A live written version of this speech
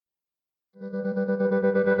Welcome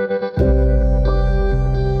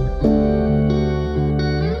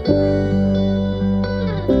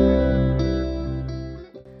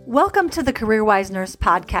to the CareerWise Nurse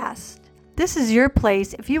Podcast. This is your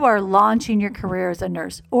place if you are launching your career as a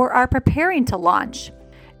nurse or are preparing to launch,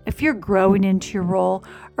 if you're growing into your role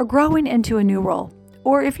or growing into a new role,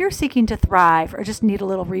 or if you're seeking to thrive or just need a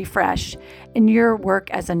little refresh in your work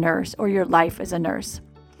as a nurse or your life as a nurse.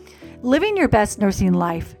 Living your best nursing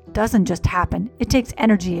life doesn't just happen. It takes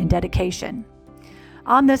energy and dedication.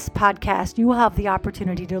 On this podcast, you will have the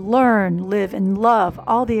opportunity to learn, live, and love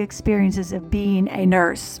all the experiences of being a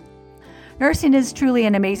nurse. Nursing is truly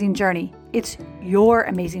an amazing journey. It's your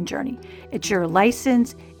amazing journey. It's your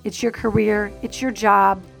license, it's your career, it's your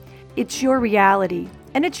job, it's your reality,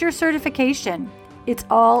 and it's your certification. It's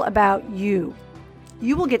all about you.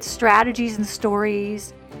 You will get strategies and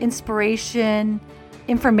stories, inspiration,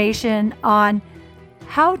 information on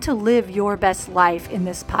how to live your best life in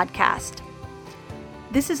this podcast.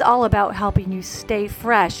 This is all about helping you stay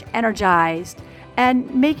fresh, energized,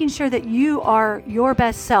 and making sure that you are your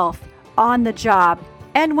best self on the job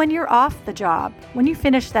and when you're off the job, when you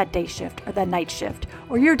finish that day shift or that night shift,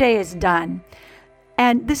 or your day is done.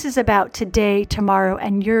 And this is about today, tomorrow,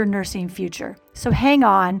 and your nursing future. So hang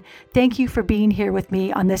on. Thank you for being here with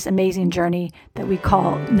me on this amazing journey that we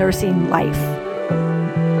call nursing life.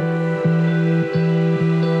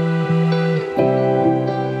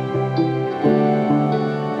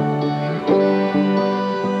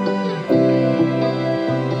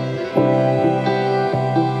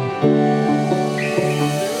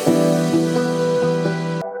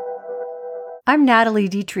 I'm Natalie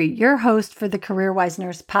Dietrich, your host for the CareerWise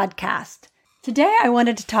Nurse Podcast. Today, I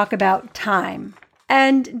wanted to talk about time.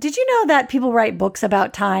 And did you know that people write books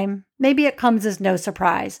about time? Maybe it comes as no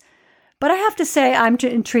surprise. But I have to say I'm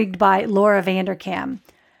intrigued by Laura Vanderkam.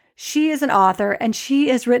 She is an author, and she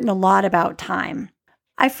has written a lot about time.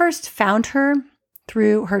 I first found her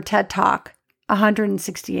through her TED Talk,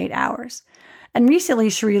 168 Hours. And recently,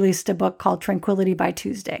 she released a book called Tranquility by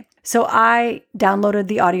Tuesday. So I downloaded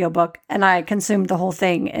the audiobook and I consumed the whole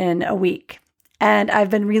thing in a week. And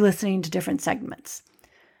I've been re-listening to different segments.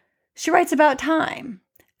 She writes about time.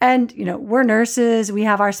 And, we're nurses. We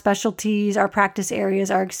have our specialties, our practice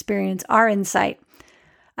areas, our experience, our insight.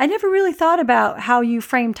 I never really thought about how you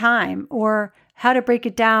frame time or how to break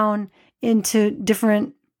it down into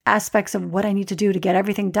different aspects of what I need to do to get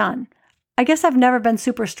everything done. I guess I've never been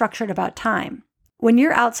super structured about time. When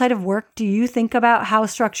you're outside of work, do you think about how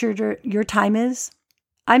structured your time is?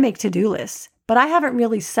 I make to-do lists, but I haven't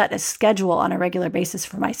really set a schedule on a regular basis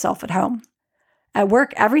for myself at home. At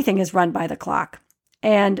work, everything is run by the clock,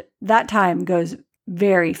 and that time goes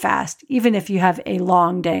very fast, even if you have a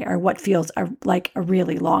long day or what feels like a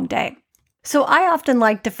really long day. So I often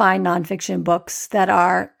like to find nonfiction books that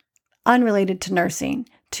are unrelated to nursing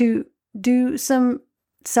to do some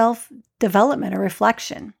self-development or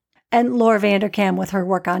reflection. And Laura Vanderkam, with her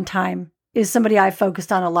work on time, is somebody I've focused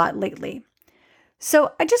on a lot lately.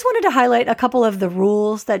 So I just wanted to highlight a couple of the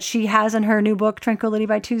rules that she has in her new book, Tranquility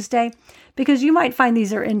by Tuesday, because you might find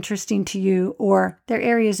these are interesting to you or they're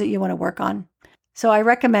areas that you want to work on. So I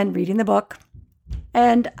recommend reading the book.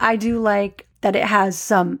 And I do like that it has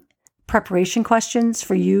some preparation questions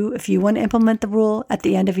for you if you want to implement the rule at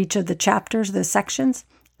the end of each of the chapters, the sections.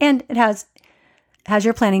 And it has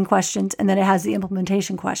your planning questions, and then it has the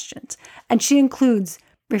implementation questions. And she includes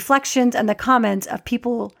reflections and the comments of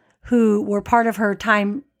people who were part of her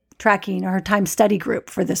time tracking or her time study group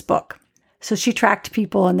for this book. So she tracked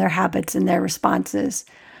people and their habits and their responses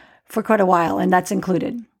for quite a while, and that's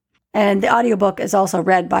included. And the audiobook is also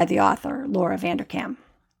read by the author, Laura Vanderkam.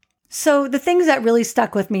 So the things that really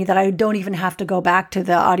stuck with me that I don't even have to go back to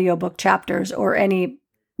the audiobook chapters or any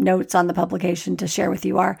notes on the publication to share with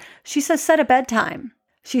you are, she says, set a bedtime.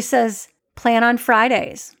 She says, plan on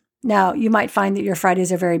Fridays. Now, you might find that your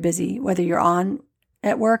Fridays are very busy, whether you're on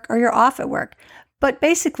at work or you're off at work. But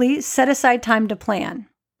basically, set aside time to plan.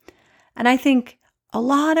 And I think a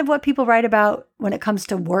lot of what people write about when it comes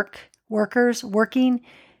to working,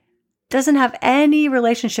 doesn't have any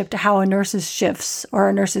relationship to how a nurse's shifts or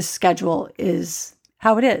a nurse's schedule is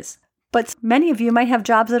how it is. But many of you might have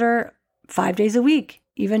jobs that are 5 days a week,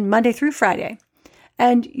 even Monday through Friday.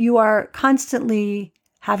 And you are constantly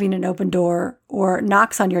having an open door or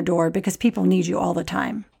knocks on your door because people need you all the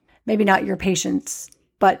time. Maybe not your patients,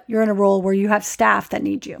 but you're in a role where you have staff that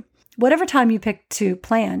need you. Whatever time you pick to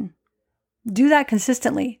plan, do that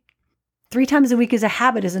consistently. 3 times a week is a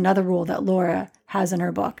habit is another rule that Laura has in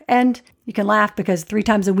her book. And you can laugh because 3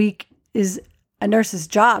 times a week is a nurse's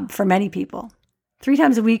job for many people. 3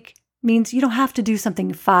 times a week means you don't have to do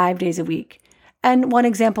something 5 days a week. And one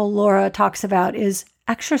example Laura talks about is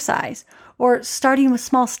exercise, or starting with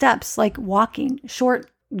small steps like walking, short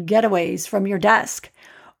getaways from your desk,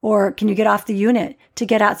 or can you get off the unit to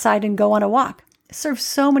get outside and go on a walk? It serves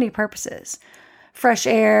so many purposes. Fresh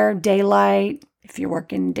air, daylight, if you're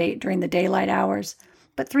working during the daylight hours,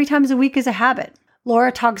 but 3 times a week is a habit.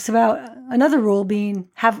 Laura talks about another rule being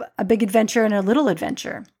have a big adventure and a little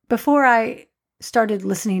adventure. Before I started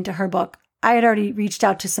listening to her book, I had already reached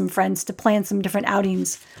out to some friends to plan some different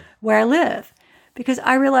outings where I live, because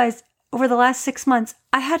I realized over the last 6 months,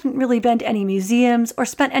 I hadn't really been to any museums or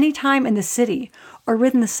spent any time in the city or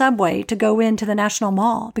ridden the subway to go into the National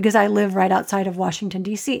Mall because I live right outside of Washington,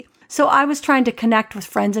 D.C. So I was trying to connect with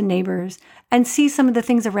friends and neighbors and see some of the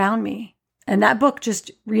things around me. And that book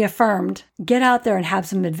just reaffirmed, get out there and have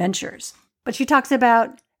some adventures. But she talks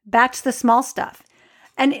about batch the small stuff.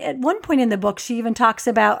 And at one point in the book, she even talks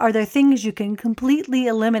about, are there things you can completely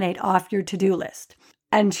eliminate off your to-do list?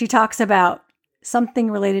 And she talks about something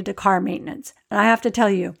related to car maintenance. And I have to tell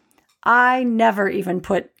you, I never even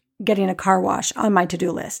put getting a car wash on my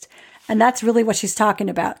to-do list. And that's really what she's talking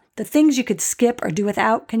about. The things you could skip or do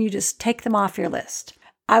without, can you just take them off your list?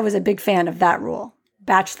 I was a big fan of that rule.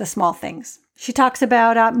 Batch the small things. She talks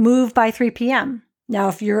about move by 3 p.m. Now,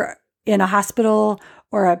 if you're in a hospital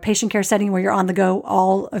or a patient care setting where you're on the go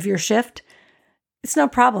all of your shift, it's no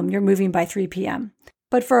problem. You're moving by 3 p.m.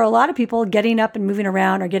 But for a lot of people, getting up and moving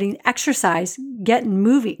around or getting exercise, getting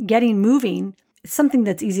moving, is something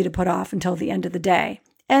that's easy to put off until the end of the day.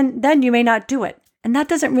 And then you may not do it. And that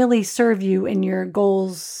doesn't really serve you in your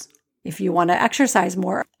goals if you want to exercise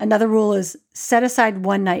more. Another rule is set aside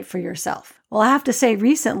one night for yourself. Well, I have to say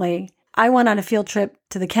recently, I went on a field trip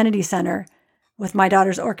to the Kennedy Center with my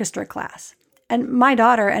daughter's orchestra class. And my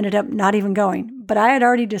daughter ended up not even going, but I had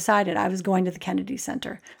already decided I was going to the Kennedy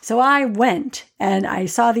Center. So I went and I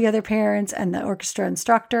saw the other parents and the orchestra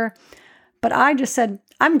instructor, but I just said,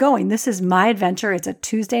 I'm going. This is my adventure. It's a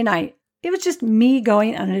Tuesday night. It was just me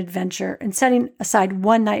going on an adventure and setting aside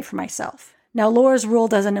one night for myself. Now, Laura's rule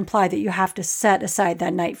doesn't imply that you have to set aside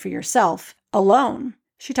that night for yourself alone.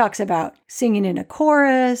 She talks about singing in a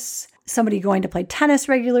chorus, somebody going to play tennis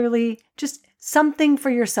regularly, just something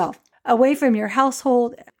for yourself, away from your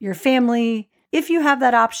household, your family, if you have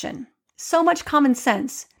that option. So much common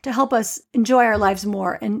sense to help us enjoy our lives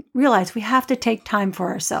more and realize we have to take time for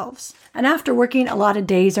ourselves. And after working a lot of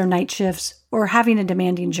days or night shifts or having a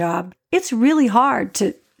demanding job, it's really hard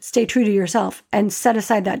to stay true to yourself and set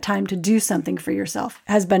aside that time to do something for yourself,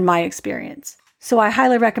 has been my experience. So I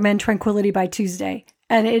highly recommend Tranquility by Tuesday.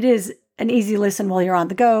 And it is an easy listen while you're on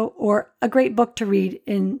the go or a great book to read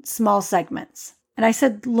in small segments. And I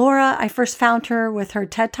said, Laura, I first found her with her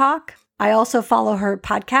TED Talk. I also follow her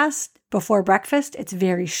podcast, Before Breakfast. It's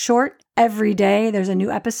very short. Every day there's a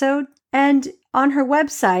new episode. And on her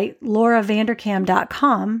website,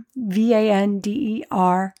 lauravanderkam.com,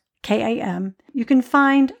 VANDERKAM, you can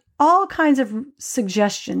find all kinds of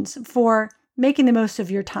suggestions for making the most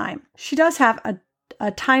of your time. She does have a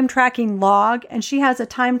time tracking log, and she has a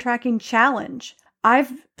time tracking challenge.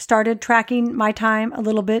 I've started tracking my time a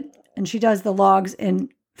little bit, and she does the logs in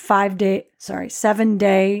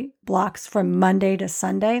 7-day blocks from Monday to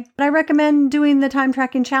Sunday. But I recommend doing the time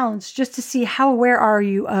tracking challenge just to see how aware are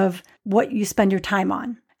you of what you spend your time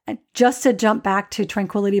on. And just to jump back to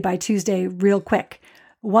Tranquility by Tuesday real quick,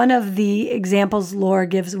 one of the examples Laura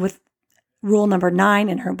gives with rule number 9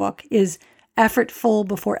 in her book is effortful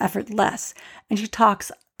before effortless. And she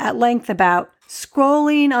talks at length about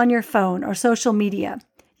scrolling on your phone or social media.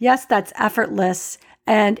 Yes, that's effortless,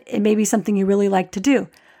 and it may be something you really like to do.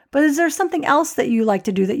 But is there something else that you like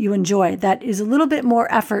to do that you enjoy that is a little bit more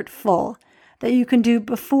effortful that you can do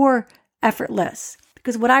before effortless?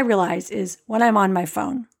 Because what I realize is when I'm on my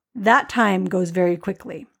phone, that time goes very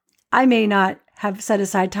quickly. I may not have set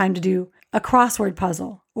aside time to do a crossword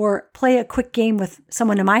puzzle or play a quick game with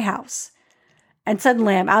someone in my house. And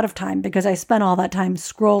suddenly I'm out of time because I spent all that time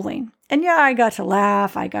scrolling. And yeah, I got to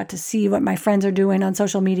laugh. I got to see what my friends are doing on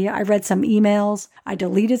social media. I read some emails. I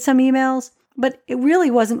deleted some emails. But it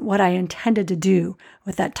really wasn't what I intended to do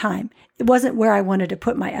with that time. It wasn't where I wanted to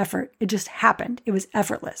put my effort. It just happened. It was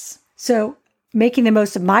effortless. So making the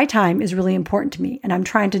most of my time is really important to me, and I'm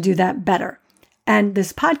trying to do that better. And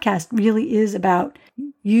this podcast really is about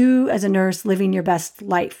you as a nurse living your best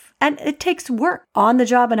life. And it takes work on the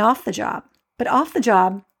job and off the job. But off the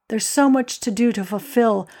job, there's so much to do to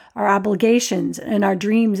fulfill our obligations and our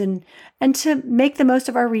dreams and to make the most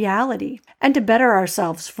of our reality and to better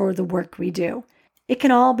ourselves for the work we do. It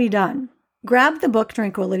can all be done. Grab the book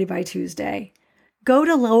Tranquility by Tuesday. Go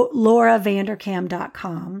to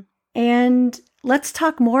lauravanderkam.com And let's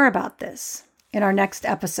talk more about this in our next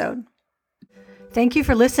episode. Thank you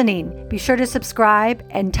for listening. Be sure to subscribe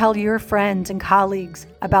and tell your friends and colleagues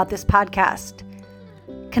about this podcast.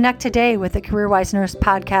 Connect today with the CareerWise Nurse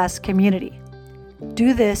podcast community.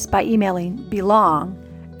 Do this by emailing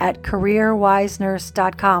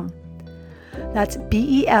belong@careerwisenurse.com. That's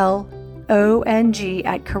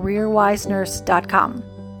BELONG@careerwisenurse.com.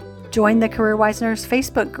 Join the CareerWise Nurse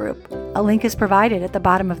Facebook group. A link is provided at the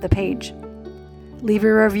bottom of the page. Leave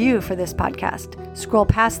a review for this podcast. Scroll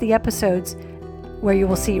past the episodes where you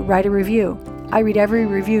will see Write a Review. I read every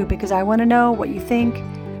review because I want to know what you think,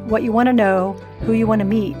 what you want to know, who you want to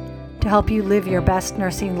meet to help you live your best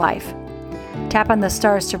nursing life. Tap on the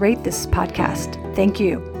stars to rate this podcast. Thank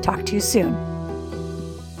you. Talk to you soon.